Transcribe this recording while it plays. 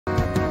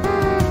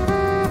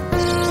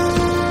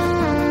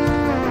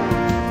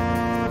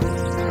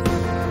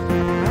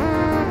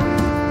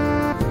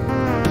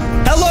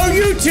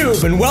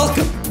YouTube, and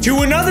welcome to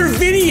another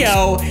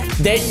video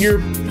that you're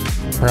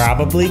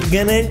probably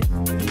gonna...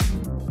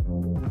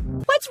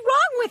 What's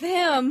wrong with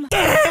him?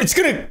 It's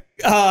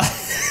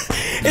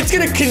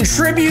gonna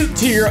contribute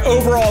to your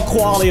overall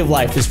quality of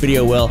life, this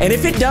video will. And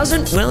if it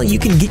doesn't, well, you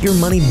can get your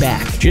money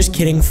back. Just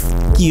kidding, f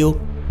you.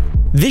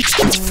 This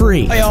shit's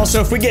free. Hey,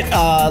 also, if we get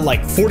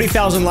like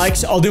 40,000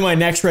 likes, I'll do my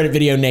next Reddit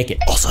video naked.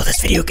 Also, this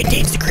video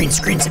contains the green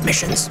screen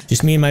submissions.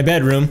 Just me in my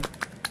bedroom,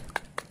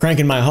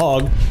 cranking my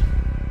hog.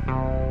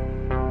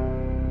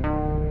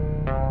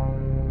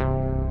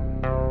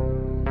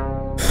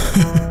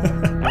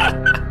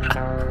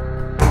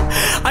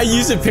 I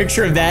use a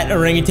picture of that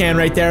orangutan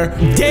right there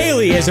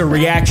daily as a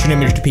reaction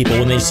image to people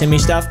when they send me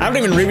stuff. I don't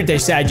even read what they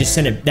say, I just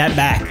send that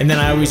back. And then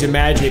I always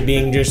imagine it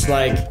being just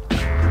like...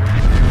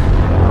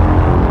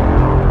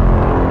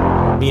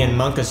 being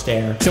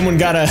Monkastare. Someone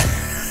gotta...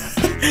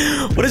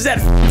 What does that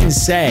f***ing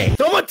say?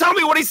 Someone tell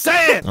me what he's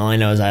saying! All I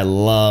know is I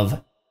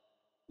love...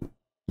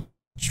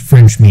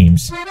 French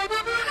memes.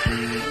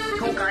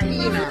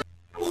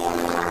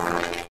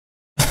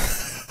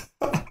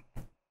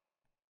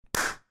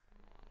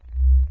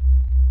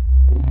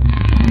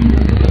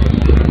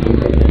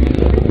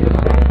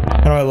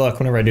 How do I look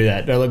whenever I do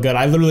that? Do I look good?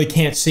 I literally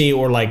can't see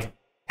or like,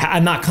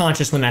 I'm not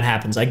conscious when that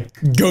happens. I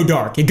go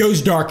dark. It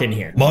goes dark in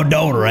here. My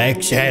daughter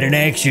X had an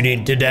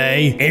accident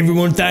today.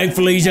 Everyone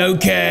thankfully's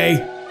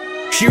okay.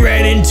 She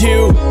ran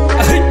into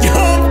a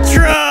dump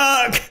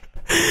truck.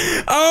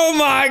 Oh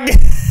my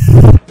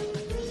God.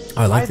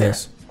 I like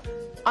this.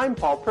 I'm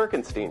Paul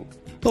Perkenstein.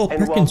 Paul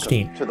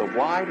Perkenstein. Welcome to the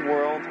wide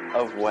world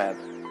of web.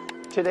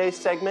 Today's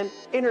segment,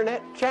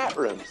 Internet Chat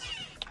Rooms.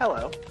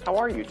 Hello, how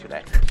are you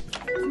today?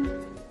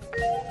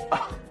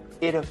 Oh,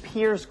 it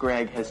appears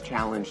Greg has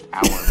challenged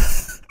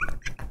ours.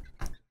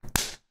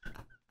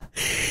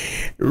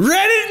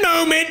 Reddit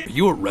moment! Are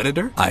you a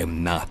Redditor? I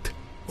am not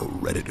a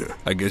Redditor.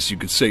 I guess you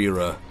could say you're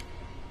a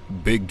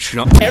big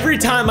chump. Every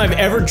time I've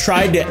ever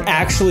tried to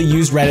actually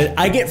use Reddit,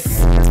 I get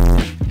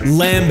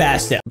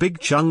lambasted. Big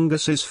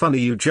Chungus is funny,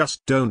 you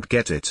just don't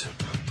get it.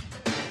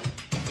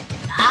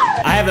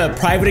 I have a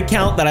private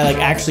account that I like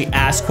actually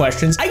ask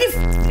questions. I get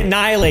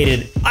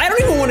annihilated. I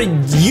don't even want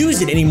to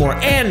use it anymore.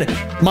 And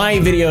my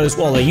videos,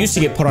 well, they used to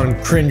get put on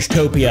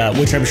Cringetopia,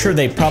 which I'm sure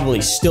they probably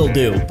still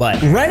do, but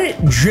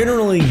Reddit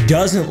generally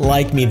doesn't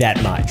like me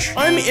that much.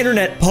 I'm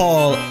Internet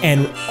Paul,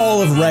 and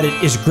all of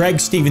Reddit is Greg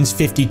Stevens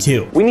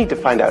 52. We need to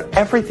find out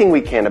everything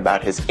we can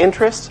about his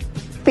interests,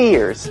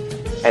 fears,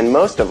 and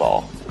most of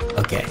all,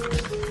 okay,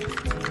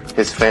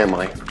 his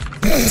family.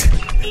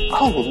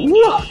 Oh,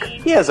 look!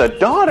 He has a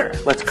daughter!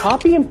 Let's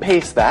copy and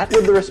paste that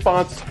with the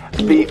response,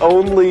 the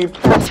only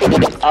person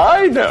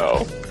I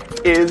know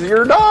is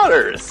your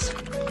daughter's.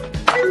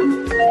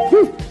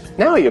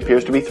 Now he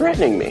appears to be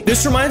threatening me.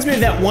 This reminds me of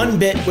that one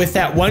bit with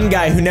that one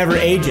guy who never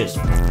ages.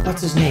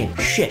 What's his name?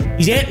 Shit,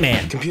 he's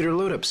Ant-Man. Computer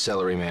load up,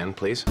 celery man,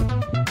 please.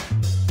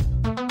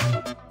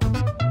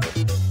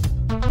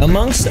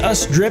 Amongst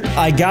us drip,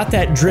 I got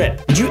that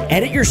drip. Did you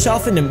edit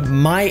yourself into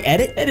my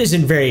edit? That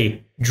isn't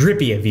very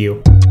drippy of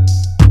you.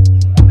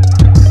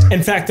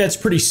 In fact, that's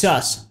pretty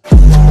sus.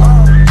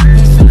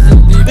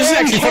 This is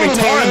actually funny.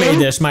 Tara made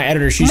this, my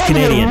editor. She's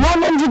Canadian.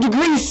 100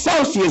 degrees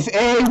Celsius,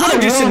 eh?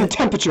 What a warm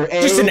temperature,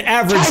 eh? Just an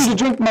average... Time to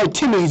drink my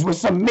Timmy's with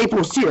some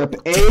maple syrup,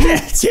 eh?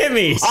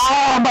 Timmy's.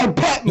 Ah, my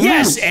pet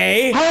yes, moose.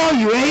 eh? How are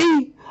you,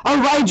 eh? I'll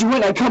ride you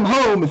when I come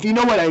home, if you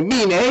know what I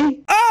mean, eh?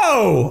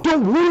 Oh!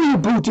 Don't worry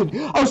about it.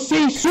 I'll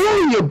say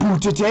sorry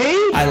about it,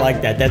 eh? I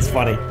like that. That's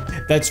funny.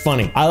 That's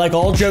funny. I like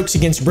all jokes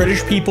against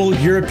British people,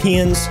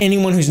 Europeans,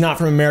 anyone who's not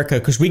from America,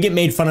 because we get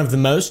made fun of the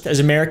most as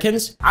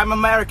Americans. I'm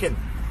American.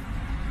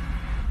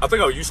 I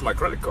think I'll use my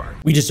credit card.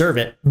 We deserve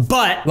it.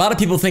 But a lot of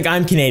people think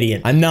I'm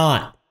Canadian. I'm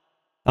not.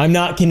 I'm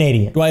not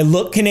Canadian. Do I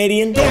look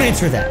Canadian? Don't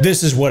answer that.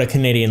 This is what a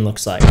Canadian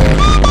looks like.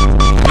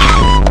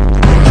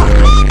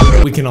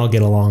 We can all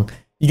get along.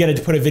 You gotta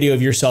put a video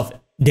of yourself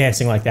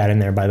dancing like that in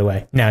there, by the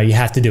way. Now, you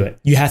have to do it.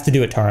 You have to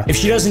do it, Tara. If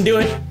she doesn't do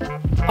it,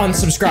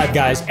 unsubscribe,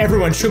 guys.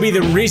 Everyone, she'll be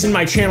the reason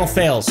my channel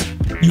fails.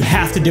 You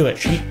have to do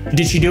it.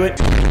 Did she do it?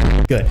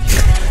 Good.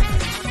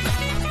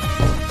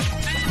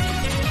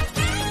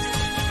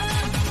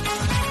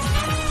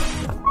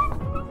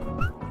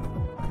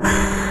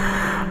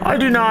 I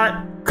do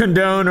not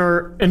condone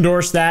or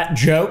endorse that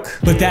joke,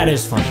 but that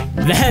is funny.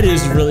 That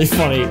is really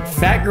funny.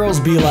 Fat girls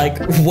be like,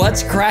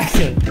 what's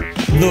cracking?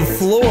 The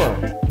floor.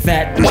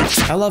 Fat.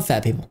 I love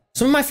fat people.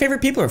 Some of my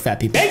favorite people are fat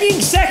people.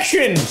 Begging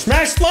section,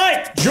 smash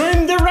like,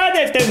 join the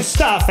Reddit and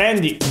stuff,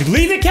 and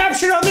leave a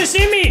caption on this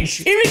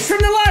image. Image from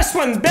the last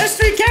one, best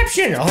free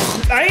caption.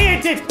 Oh, I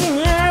ate it.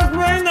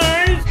 Very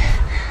nice.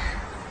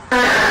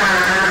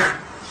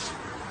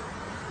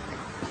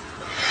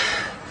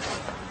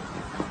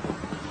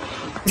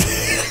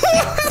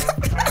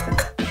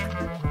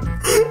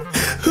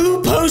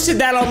 Who posted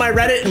that on my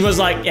Reddit and was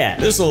like, yeah,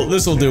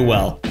 this'll do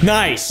well.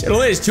 Nice. It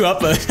only has 2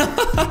 upvotes.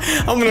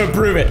 I'm gonna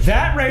approve it.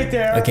 That right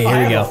there. Okay,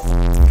 here we go.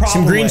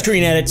 Some green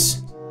screen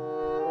edits.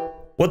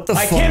 What the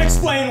fuck? I can't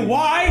explain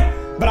why,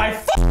 but I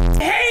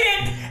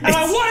hate it, and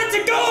I want it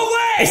to go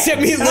away. It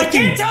sent me looking. I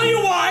can't tell you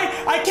why.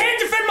 I can't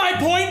defend my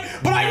point,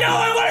 but I know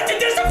I wanted to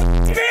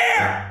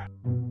disappear.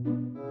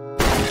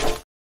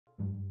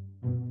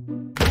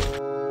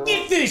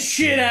 Get this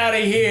shit out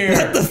of here.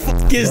 What the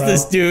fuck is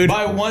this, dude?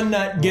 Buy one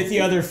nut, get the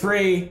other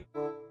free.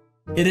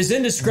 It is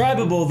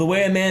indescribable the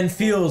way a man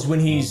feels when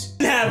he's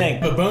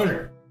having a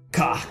boner.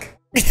 Cock.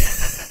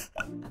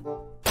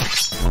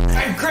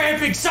 I'm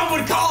cramping.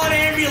 Someone call an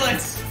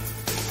ambulance.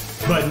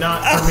 But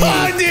not for me.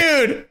 Oh,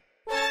 dude.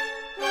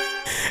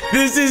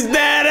 This is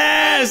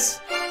badass.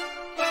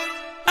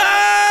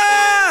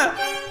 Ah!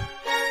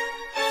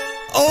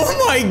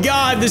 Oh my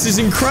God, this is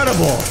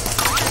incredible.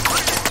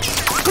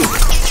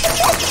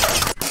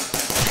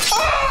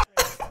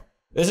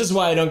 This is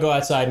why I don't go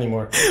outside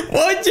anymore.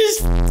 What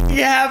just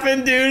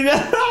happened, dude?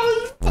 That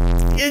was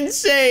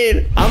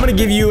insane. I'm gonna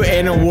give you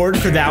an award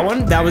for that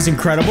one. That was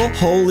incredible.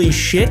 Holy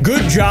shit.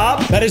 Good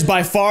job. That is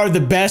by far the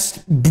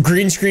best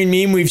green screen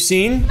meme we've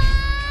seen.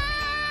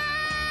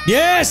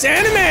 Yes,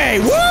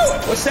 anime! Woo!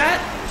 What's that?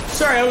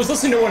 Sorry, I was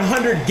listening to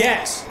 100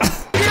 Gex.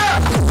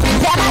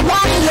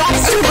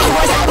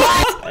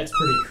 That's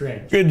pretty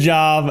cringe. Good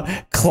job,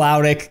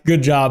 Cloudic.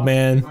 Good job,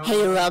 man. Hey,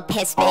 you little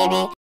piss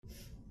baby.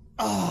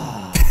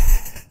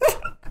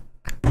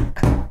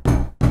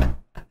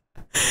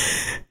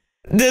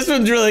 This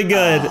one's really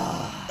good.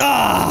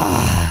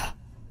 I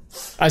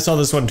saw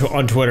this one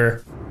on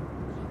Twitter.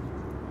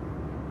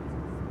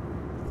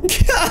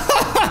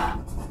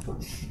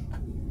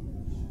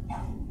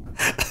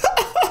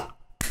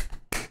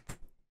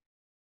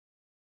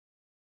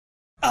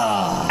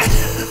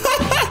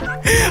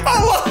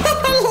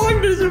 How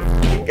long does it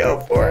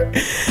go for?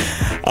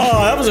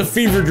 Oh, that was a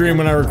fever dream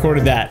when I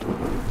recorded that.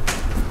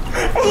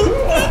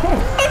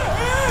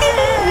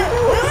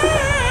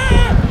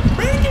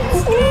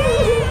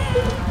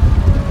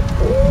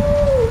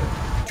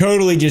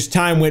 Totally just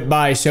time went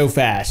by so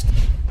fast.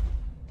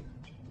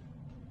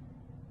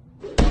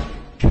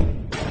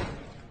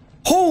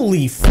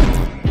 Holy f***.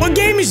 What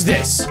game is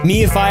this?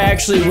 Me if I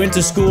actually went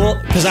to school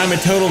because I'm a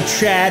total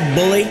Chad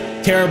bully,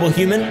 terrible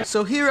human.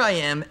 So here I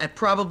am at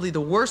probably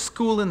the worst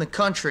school in the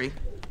country.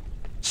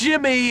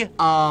 Jimmy,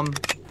 I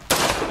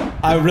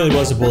really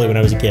was a bully when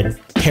I was a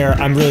kid.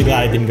 I'm really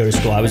glad I didn't go to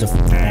school. I was a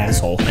f***ing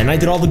asshole. And I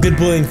did all the good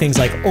bullying things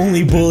like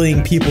only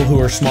bullying people who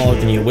are smaller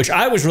than you, which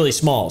I was really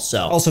small,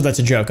 so. Also, that's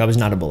a joke. I was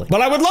not a bully.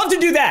 But I would love to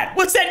do that.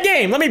 What's that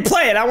game? Let me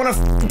play it. I want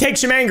to take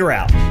some anger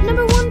out.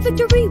 #1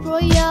 victory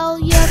royale,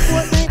 yeah,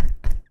 Fortnite.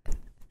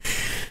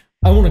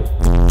 I want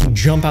to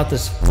jump out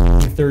this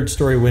third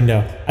story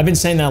window. I've been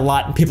saying that a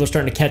lot and people are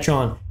starting to catch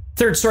on.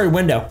 Third story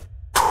window.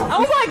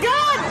 Oh my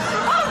God!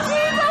 Oh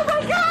jeez! Oh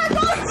my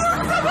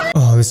God!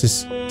 Oh, this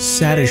is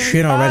sad as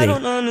shit already. I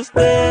don't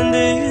understand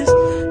this.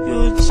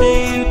 You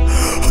change.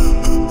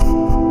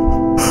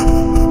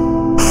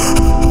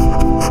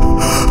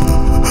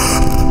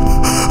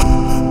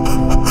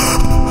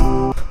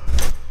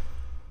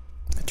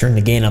 Turn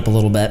the gain up a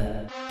little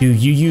bit. Do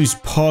you use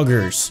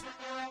poggers?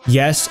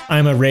 Yes,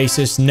 I'm a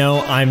racist. No,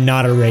 I'm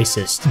not a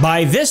racist.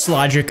 By this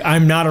logic,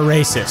 I'm not a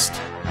racist.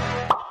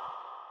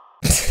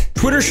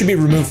 Twitter should be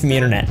removed from the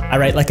internet. All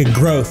right, like a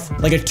growth,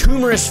 like a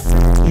tumorous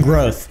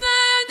growth.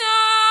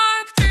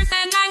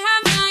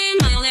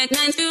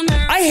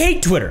 I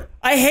hate Twitter.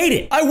 I hate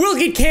it. I will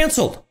get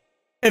canceled.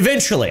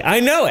 Eventually, I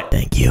know it.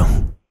 Thank you.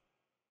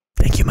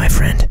 Thank you, my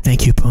friend.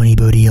 Thank you, Pony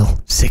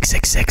Bodil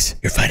 666.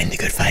 You're fighting the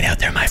good fight out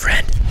there, my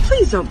friend.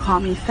 Please don't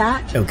call me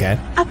fat. Okay.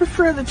 I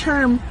prefer the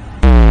term.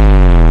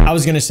 I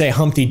was gonna say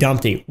Humpty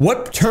Dumpty.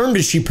 What term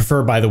does she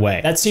prefer, by the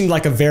way? That seemed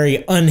like a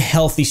very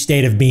unhealthy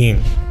state of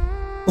being.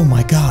 Oh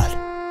my God.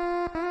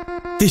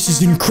 This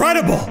is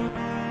incredible.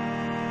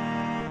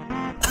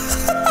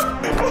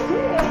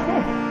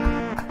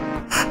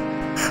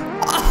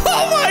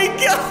 Oh my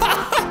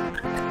God.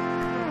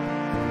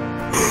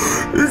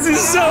 This is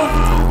so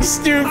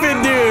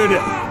stupid, dude.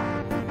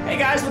 Hey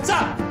guys, what's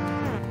up?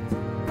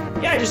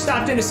 Yeah, I just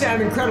stopped in to say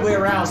I'm incredibly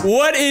aroused.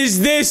 What is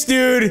this,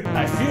 dude?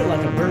 I feel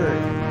like a bird.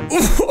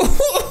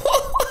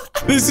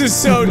 This is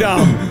so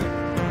dumb.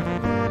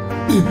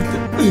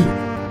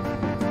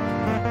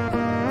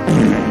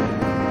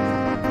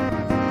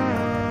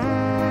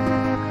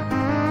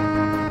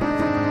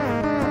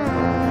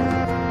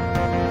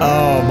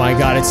 Oh my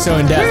God, it's so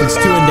in depth. It's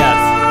too in depth.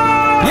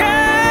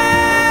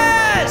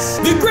 Yes!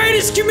 The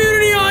greatest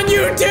community on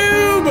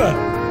YouTube!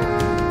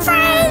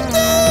 Thank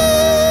you!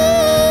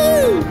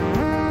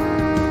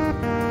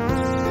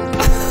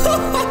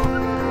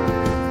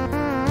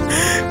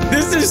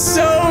 This is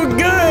so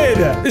good.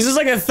 This is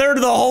like a third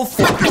of the whole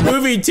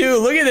movie too.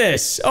 Look at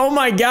this. Oh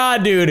my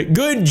God, dude.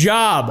 Good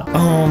job.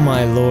 Oh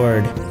my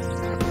Lord.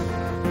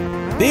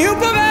 The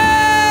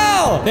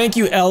oompaville! Thank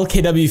you,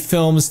 LKW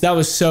Films. That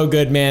was so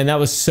good, man. That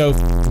was so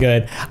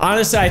good.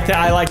 Honestly,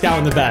 I like that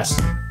one the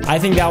best. I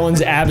think that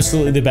one's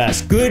absolutely the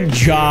best. Good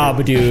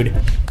job, dude.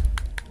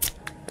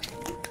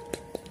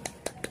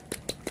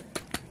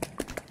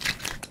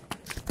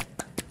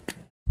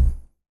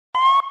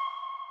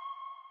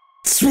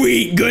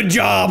 Sweet, good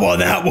job on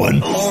that one.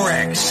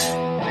 Lorex,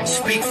 I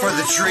speak for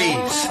the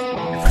trees.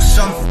 And for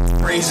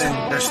some reason,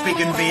 they're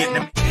speaking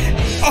Vietnamese.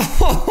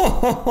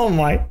 Oh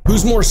my.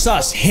 Who's more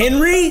sus?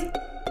 Henry?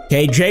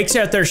 Okay, Jake's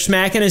out there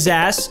smacking his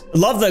ass.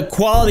 Love the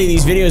quality of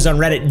these videos on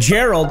Reddit.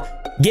 Gerald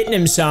getting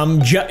him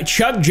some. Chug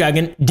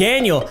jugging.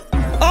 Daniel.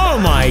 Oh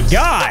my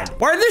god.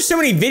 Why are there so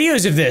many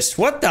videos of this?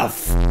 What the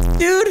f,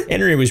 dude?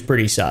 Henry was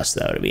pretty sus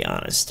though, to be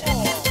honest.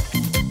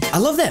 I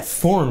love that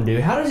form,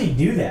 dude. How does he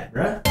do that,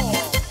 bruh?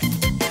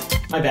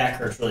 My back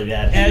hurts really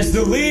bad. As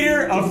the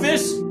leader of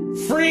this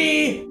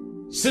free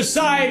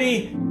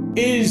society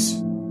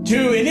is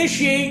to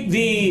initiate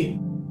the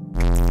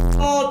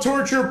all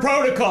torture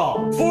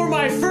protocol. For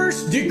my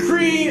first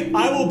decree,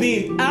 I will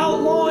be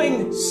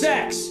outlawing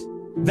sex.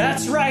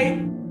 That's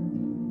right.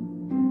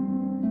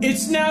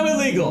 It's now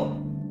illegal.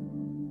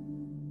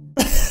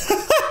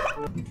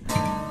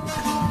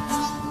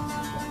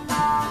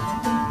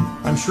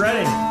 I'm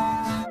shredding.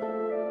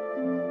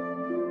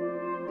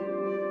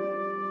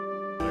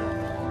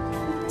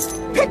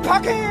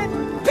 Pickpocket!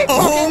 Pickpocket!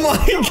 Oh my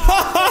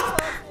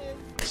god!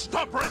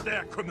 Stop right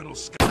there, criminal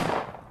scum!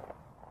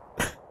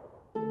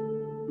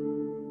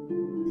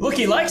 Look,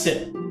 he likes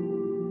it.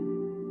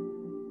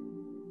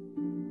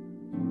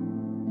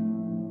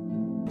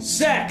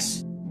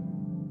 Sex.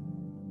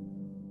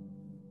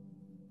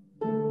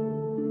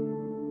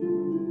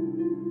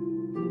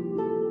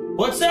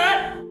 What's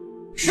that?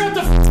 Shut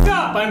the f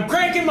up! I'm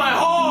cranking my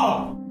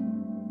hog!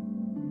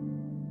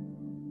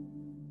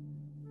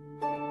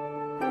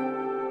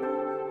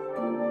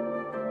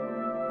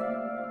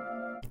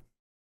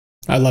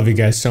 I love you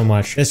guys so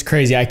much. It's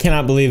crazy. I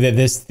cannot believe that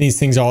these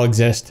things all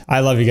exist. I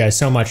love you guys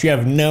so much. You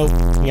have no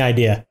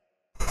idea.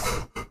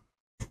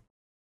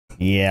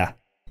 Yeah.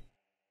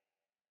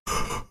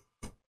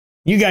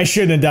 You guys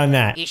shouldn't have done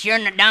that. You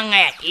shouldn't have done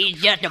that.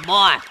 He's just a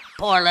boy.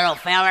 Poor little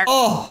feller.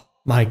 Oh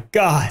my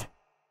god.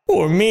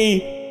 Poor me.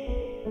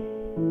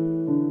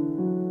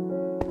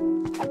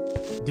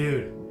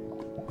 Dude,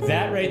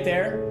 that right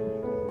there,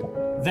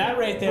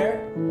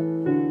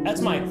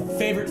 that's my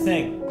favorite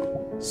thing.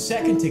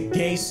 Second to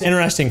gay.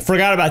 Interesting.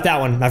 Forgot about that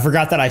one. I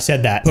forgot that I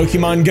said that.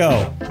 Pokemon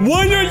Go.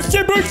 Why not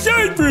step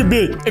outside for a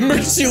bit?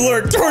 Emergency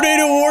alert.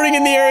 Tornado warning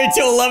in the area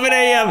till 11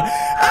 a.m.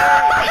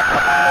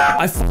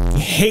 I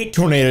hate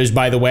tornadoes,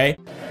 by the way.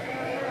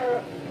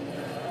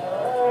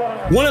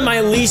 One of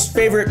my least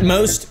favorite,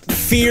 most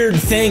feared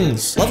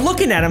things. Love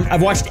looking at them.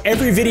 I've watched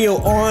every video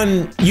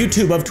on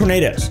YouTube of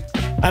tornadoes.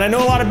 And I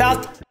know a lot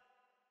about them,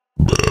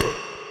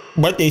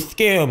 but they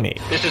scare me.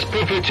 This is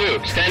Poo Poo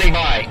 2, standing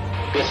by.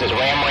 This is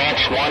Ram Ranch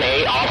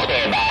 1-8 on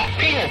standby.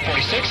 PO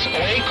 46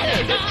 away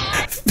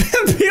coordinates.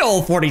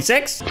 PO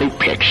 46? Fruit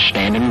Pitch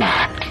standing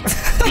by.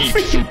 Beef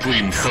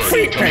Supreme Curry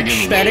Fruit coming Pitch in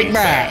standing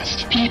by.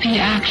 Fast. PP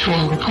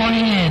Actual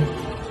reporting in.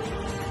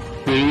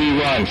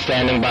 We run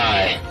standing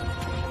by.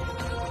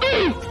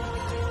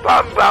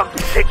 Bum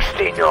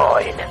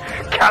 69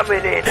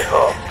 coming in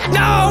hooked.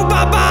 No,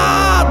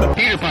 Bob!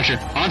 Peter Puncher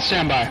on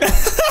standby.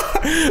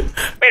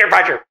 Peter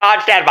Puncher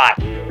on standby.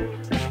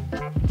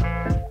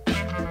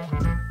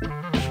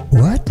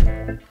 What?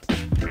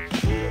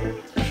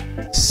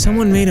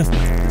 Someone made a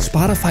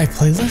Spotify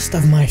playlist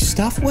of my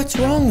stuff? What's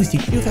wrong with you?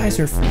 You guys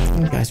are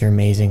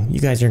amazing. You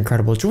guys are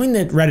incredible. Join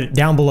the Reddit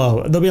down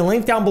below. There'll be a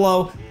link down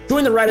below.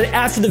 Join the Reddit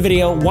after the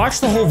video.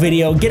 Watch the whole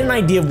video. Get an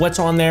idea of what's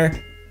on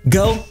there.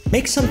 Go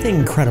make something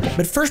incredible.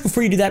 But first,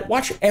 before you do that,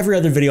 watch every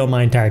other video on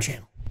my entire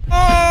channel. Oh,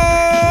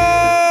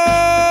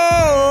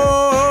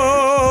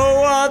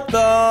 what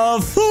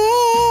the fuck?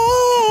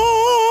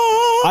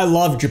 I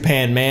love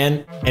Japan,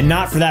 man. And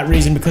not for that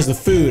reason, because of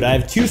the food. I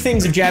have two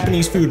things of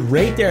Japanese food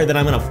right there that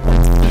I'm gonna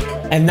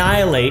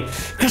annihilate,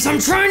 because I'm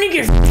trying to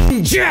get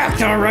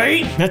jacked, all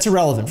right? That's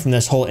irrelevant from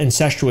this whole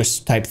incestuous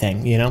type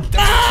thing, you know?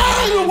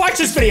 Watch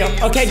this video.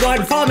 Okay, go ahead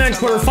and follow me on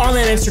Twitter, follow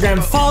me on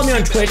Instagram, follow me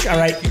on Twitch, all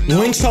right?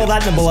 Links to all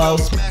that in the below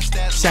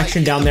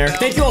section down there.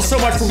 Thank you all so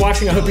much for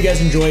watching. I hope you guys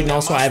enjoyed, and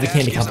also I have a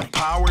candy company.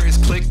 Power is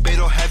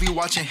clickbait or heavy,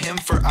 watching him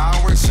for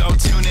hours. So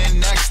tune in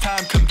next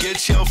time, come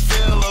get your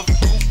fill of